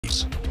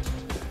news.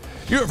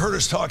 You have heard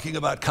us talking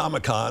about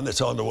Comic Con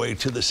that's on the way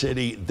to the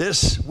city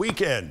this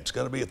weekend. It's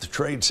going to be at the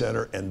Trade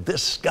Center, and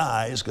this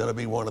guy is going to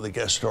be one of the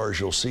guest stars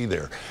you'll see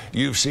there.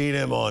 You've seen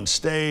him on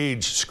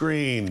stage,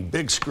 screen,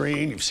 big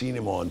screen. You've seen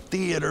him on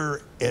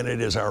theater, and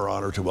it is our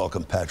honor to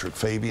welcome Patrick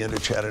Fabian to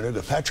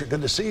Chattanooga. Patrick,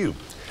 good to see you.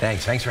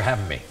 Thanks for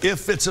having me.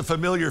 If it's a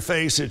familiar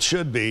face, it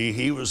should be.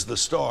 He was the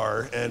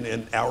star, and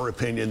in our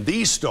opinion,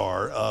 the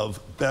star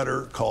of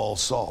Better Call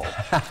Saul.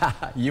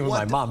 You and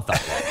my mom thought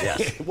that,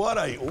 yes. What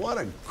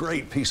a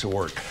great piece of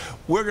work.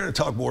 We're going to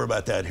talk more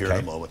about that here in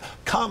a moment.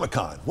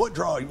 Comic-Con, what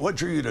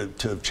drew you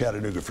to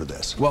Chattanooga for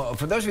this? Well,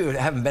 for those of you who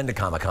haven't been to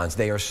Comic-Cons,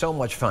 they are so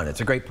much fun.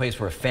 It's a great place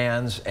where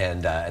fans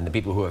and the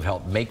people who have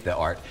helped make the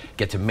art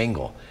get to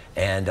mingle.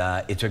 And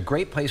it's a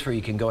great place where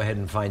you can go ahead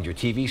and find your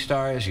TV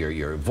stars,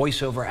 your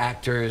voiceover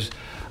actors.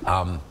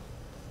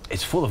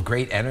 It's full of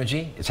great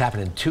energy. It's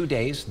happening in 2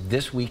 days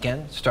this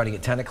weekend, starting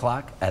at 10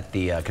 o'clock at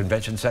the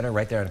Convention Center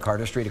right there on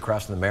Carter Street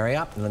across from the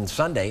Marriott, and then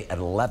Sunday at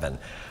 11.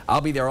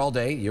 I'll be there all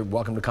day. You're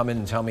welcome to come in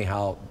and tell me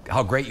how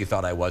great you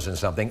thought I was in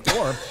something,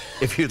 or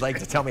if you'd like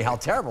to tell me how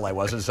terrible I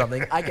was in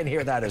something, I can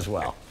hear that as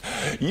well.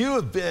 You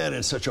have been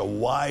in such a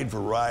wide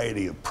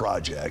variety of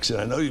projects, and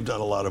I know you've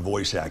done a lot of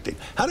voice acting.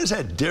 How does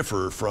that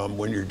differ from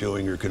when you're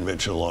doing your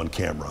conventional on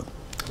camera?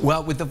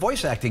 Well, with the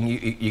voice acting,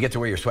 you get to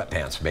wear your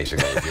sweatpants,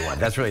 basically, if you want.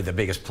 That's really the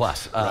biggest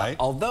plus. Right.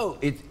 Although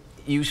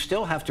you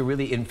still have to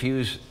really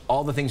infuse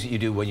all the things that you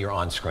do when you're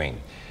on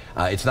screen.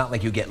 It's not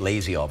like you get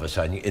lazy all of a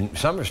sudden. In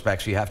some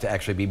respects, you have to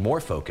actually be more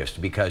focused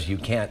because you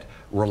can't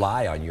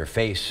rely on your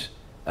face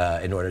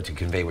in order to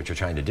convey what you're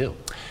trying to do.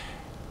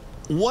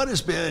 What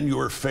has been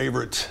your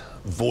favorite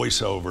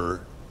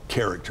voiceover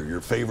character,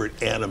 your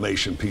favorite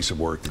animation piece of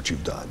work that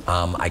you've done?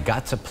 I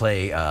got to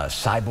play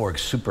Cyborg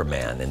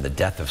Superman in The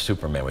Death of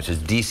Superman, which is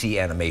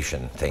DC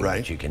animation thing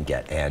that you can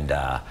get. And,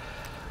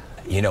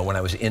 you know, when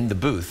I was in the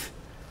booth,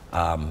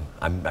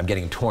 I'm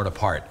getting torn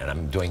apart, and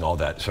I'm doing all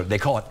that. So they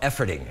call it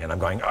efforting, and I'm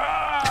going,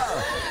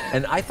 ah!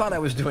 And I thought I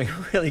was doing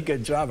a really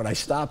good job, and I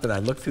stopped, and I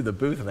looked through the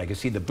booth, and I could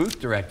see the booth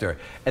director,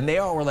 and they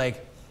all were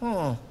like,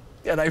 hmm.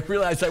 And I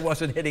realized I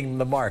wasn't hitting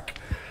the mark.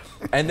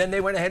 And then they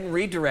went ahead and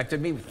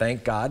redirected me,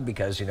 thank God,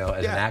 because, you know,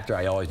 as an actor,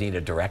 I always need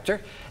a director.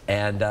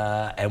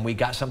 And we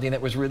got something that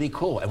was really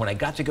cool. And when I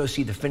got to go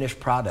see the finished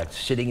product,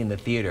 sitting in the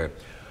theater,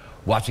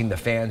 watching the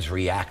fans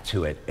react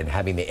to it and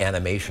having the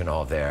animation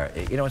all there,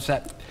 you know,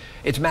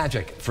 it's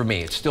magic for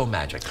me. It's still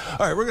magic.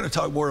 All right, we're going to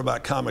talk more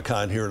about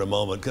Comic-Con here in a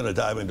moment. Going to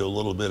dive into a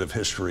little bit of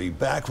history.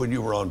 Back when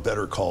you were on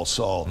Better Call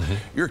Saul,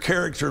 your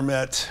character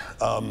met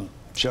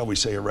shall we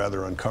say, a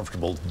rather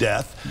uncomfortable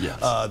death. Yes.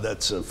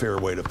 That's a fair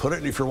way to put it.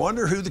 And if you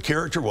wonder who the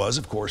character was,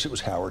 of course, it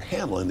was Howard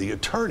Hamlin, the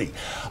attorney.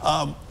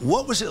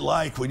 What was it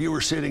like when you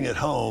were sitting at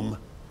home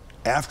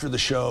after the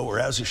show or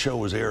as the show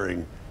was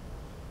airing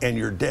and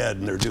you're dead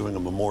and they're doing a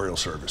memorial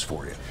service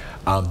for you?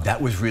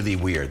 That was really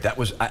weird.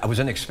 I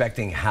wasn't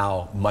expecting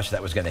how much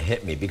that was going to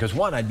hit me because,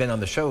 one, I'd been on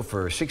the show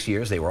for 6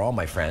 years. They were all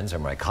my friends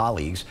and my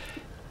colleagues.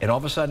 And all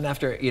of a sudden,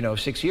 after, you know,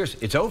 6 years,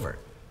 it's over.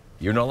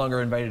 You're no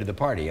longer invited to the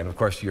party. And of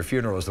course, your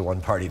funeral is the one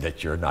party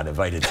that you're not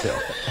invited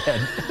to.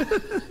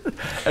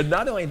 And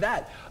not only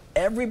that,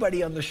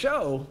 everybody on the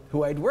show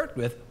who I'd worked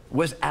with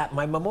was at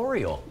my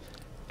memorial.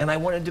 And I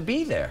wanted to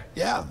be there.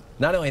 Yeah.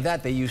 Not only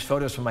that, they used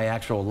photos from my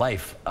actual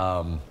life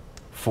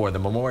for the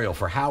memorial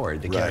for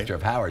Howard, the character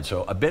of Howard.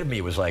 So a bit of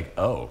me was like,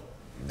 oh,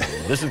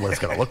 this is what it's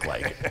going to look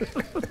like.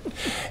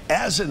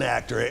 As an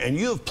actor, and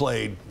you have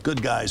played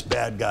good guys,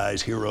 bad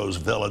guys, heroes,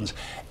 villains.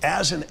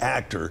 As an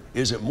actor,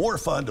 is it more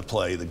fun to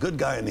play the good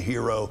guy and the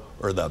hero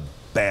or the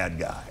bad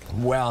guy?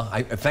 Well,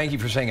 thank you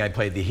for saying I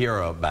played the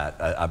hero, but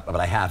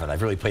I haven't.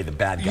 I've really played the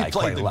bad guy. You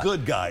played the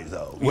good guy,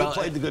 though. You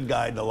played the good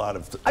guy in a lot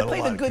of I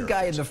played the good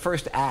guy in the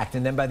first act,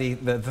 and then by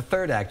the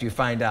third act, you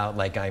find out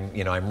like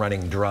I'm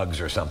running drugs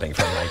or something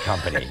from my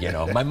company. You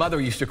know, my mother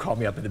used to call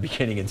me up in the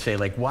beginning and say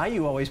like, "Why are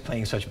you always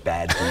playing such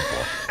bad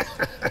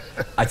people?"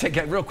 I take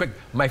it real quick.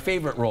 My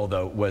favorite role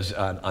though was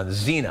on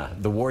Xena,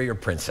 the warrior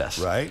princess.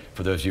 Right.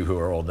 For those of you who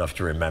are old enough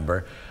to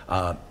remember,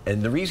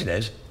 and the reason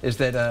is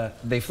that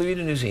they flew me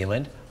to New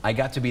Zealand. I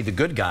got to be the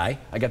good guy,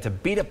 I got to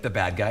beat up the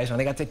bad guys,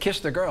 and I got to kiss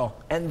the girl,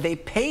 and they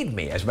paid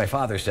me, as my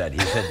father said. He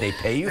said, they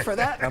pay you for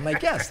that? And I'm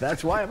like, yes,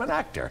 that's why I'm an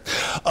actor.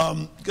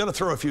 Gonna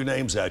throw a few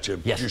names at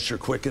you. Yes. Just your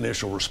quick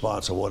initial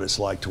response on what it's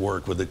like to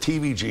work with a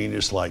TV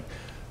genius like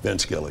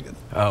Vince Gilligan.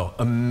 Oh,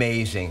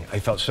 amazing. I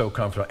felt so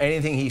comfortable.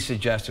 Anything he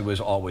suggested was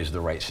always the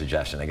right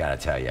suggestion, I gotta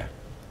tell you.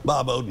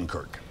 Bob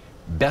Odenkirk.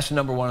 Best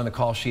 #1 on the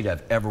call sheet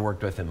I've ever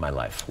worked with in my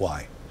life.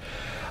 Why?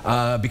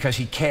 Because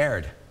he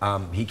cared.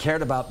 He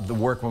cared about the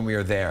work when we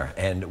were there,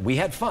 and we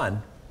had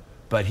fun,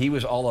 but he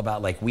was all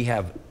about like, we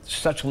have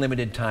such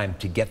limited time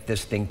to get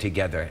this thing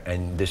together,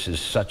 and this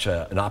is such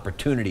an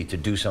opportunity to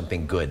do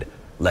something good.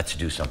 Let's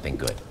do something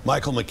good.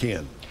 Michael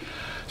McKean.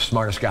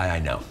 Smartest guy I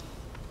know.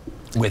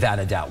 Without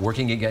a doubt.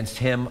 Working against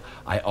him,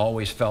 I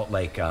always felt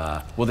like,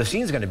 well, the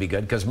scene's going to be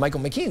good because Michael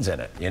McKean's in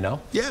it, you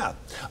know? Yeah.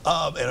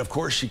 And of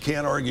course, you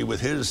can't argue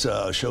with his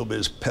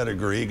showbiz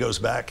pedigree. He goes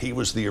back, he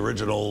was the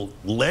original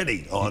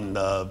Letty on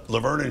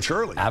Laverne and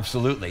Shirley.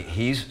 Absolutely.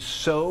 He's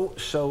so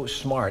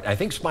smart. I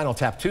think Spinal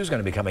Tap 2 is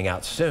going to be coming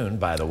out soon,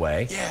 by the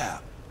way. Yeah.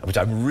 Which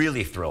I'm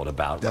really thrilled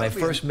about. When I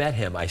first met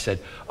him, I said,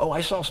 oh,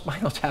 I saw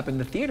Spinal Tap in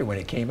the theater when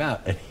it came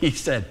out. And he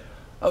said,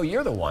 oh,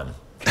 you're the one.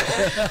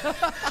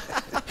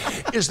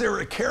 Is there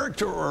a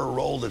character or a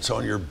role that's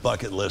on your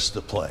bucket list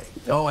to play?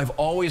 Oh, I've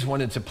always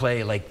wanted to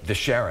play like the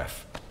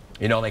sheriff,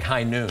 you know, like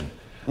High Noon.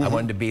 I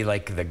wanted to be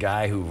like the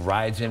guy who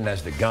rides in,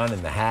 has the gun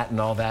and the hat and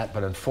all that,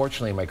 but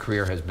unfortunately my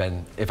career has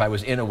been, if I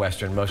was in a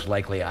Western, most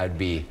likely I'd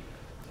be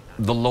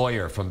the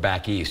lawyer from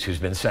back east who's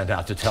been sent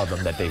out to tell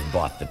them that they've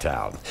bought the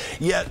town.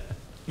 Yet,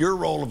 your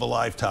role of a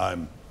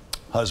lifetime,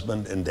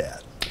 husband and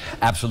dad.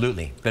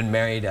 Absolutely. Been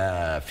married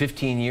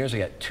 15 years. I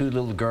got 2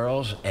 little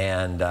girls,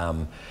 and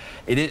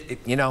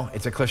you know,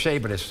 it's a cliche,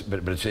 but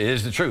it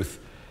is the truth.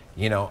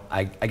 You know,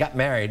 I got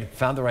married,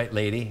 found the right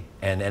lady,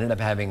 and ended up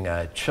having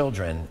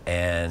children,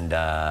 and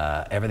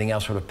everything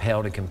else sort of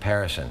paled in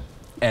comparison.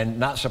 And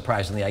not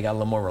surprisingly, I got a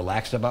little more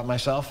relaxed about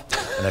myself,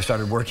 and I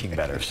started working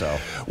better, so.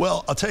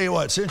 Well, I'll tell you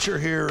what, since you're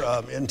here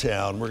in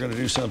town, we're going to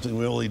do something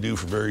we only do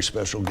for very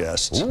special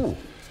guests. Ooh.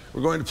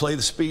 We're going to play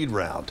the speed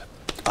round.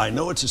 I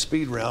know it's a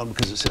speed round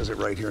because it says it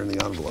right here in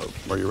the envelope.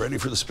 Are you ready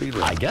for the speed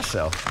round? I guess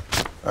so.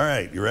 All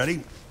right, you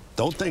ready?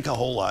 Don't think a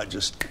whole lot,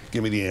 just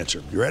give me the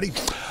answer. You ready?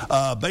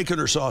 Bacon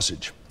or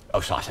sausage?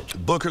 Oh, sausage.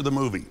 Book or the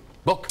movie?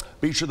 Book.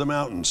 Beach or the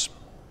mountains?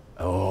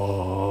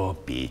 Oh,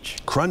 beach.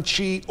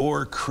 Crunchy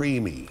or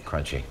creamy?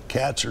 Crunchy.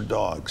 Cats or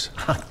dogs?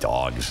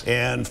 Dogs.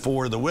 And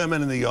for the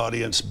women in the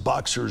audience,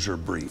 boxers or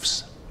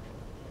briefs?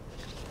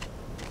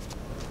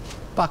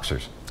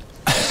 Boxers.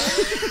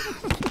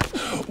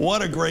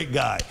 What a great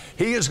guy.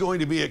 He is going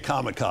to be at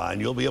Comic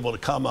Con. You'll be able to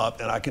come up,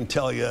 and I can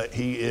tell you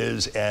he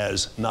is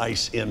as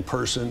nice in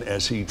person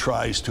as he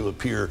tries to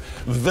appear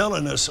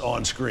villainous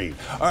on screen.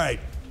 All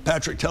right,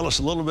 Patrick, tell us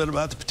a little bit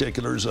about the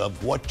particulars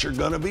of what you're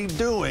going to be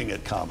doing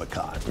at Comic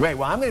Con. Right,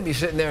 well, I'm going to be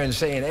sitting there and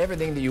saying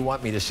everything that you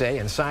want me to say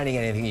and signing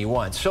anything you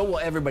want. So will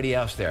everybody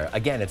else there.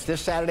 Again, it's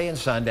this Saturday and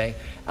Sunday.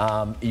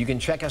 You can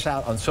check us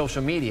out on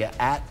social media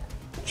at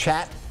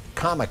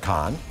Chattanooga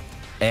Con.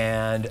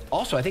 And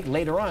also, I think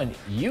later on,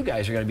 you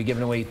guys are going to be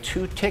giving away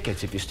 2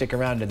 tickets if you stick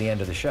around to the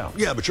end of the show.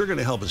 Yeah, but you're going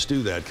to help us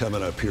do that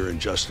coming up here in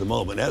just a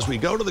moment. As we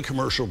go to the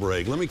commercial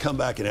break, let me come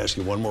back and ask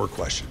you one more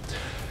question.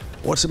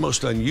 What's the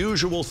most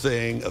unusual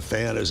thing a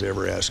fan has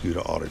ever asked you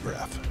to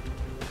autograph?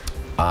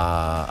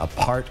 A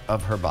part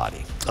of her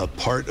body. A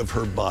part of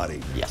her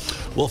body. Yes.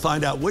 We'll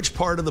find out which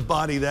part of the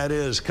body that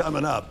is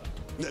coming up.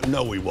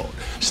 No, we won't.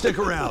 Stick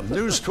around.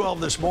 News 12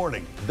 this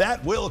morning.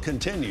 That will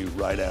continue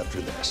right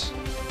after this.